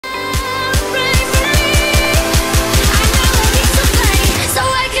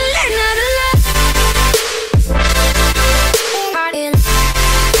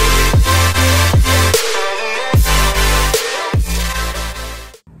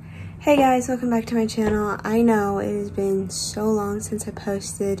Hey guys, welcome back to my channel. I know it has been so long since I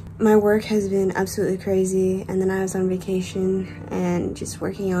posted. My work has been absolutely crazy, and then I was on vacation and just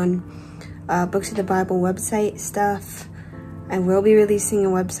working on Books of the Bible website stuff. I will be releasing a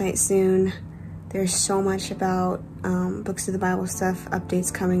website soon. There's so much about Books of the Bible stuff,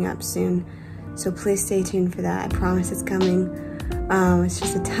 updates coming up soon. So please stay tuned for that. I promise it's coming. It's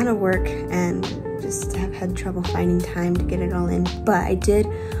just a ton of work and just have had trouble finding time to get it all in. But I did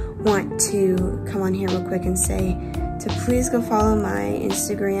want to come on here real quick and say to please go follow my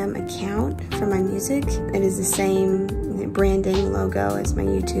Instagram account for my music. It is the same branding logo as my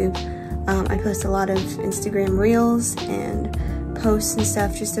YouTube. I post a lot of Instagram reels and posts and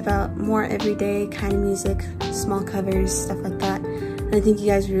stuff just about more everyday kind of music, small covers, stuff like that. And I think you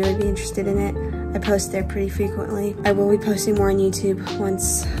guys would really be interested in it. I post there pretty frequently. I will be posting more on YouTube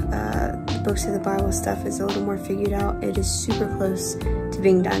once the Books of the Bible stuff is a little more figured out. It is super close to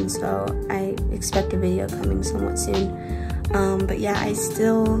being done, so I expect a video coming somewhat soon. But yeah, I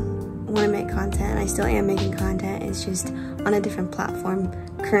still want to make content. I still am making content. It's just on a different platform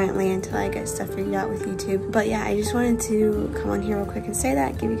currently until I get stuff figured out with YouTube. But yeah, I just wanted to come on here real quick and say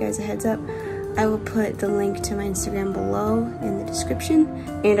that, give you guys a heads up. I will put the link to my Instagram below in the description,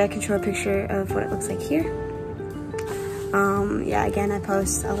 and I can show a picture of what it looks like here. Yeah, again, I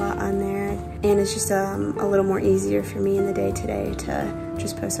post a lot on there, and it's just a little more easier for me in the day-to-day to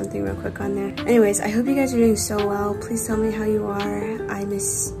just post something real quick on there. Anyways, I hope you guys are doing so well. Please tell me how you are. I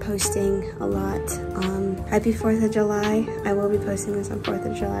miss posting a lot. Happy 4th of July. I will be posting this on 4th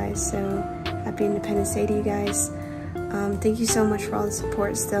of July, so happy Independence Day to you guys. Thank you so much for all the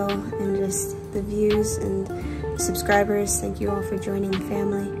support still, and just the views and subscribers. Thank you all for joining the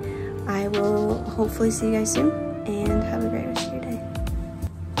family. I will hopefully see you guys soon, and have a great rest of your day.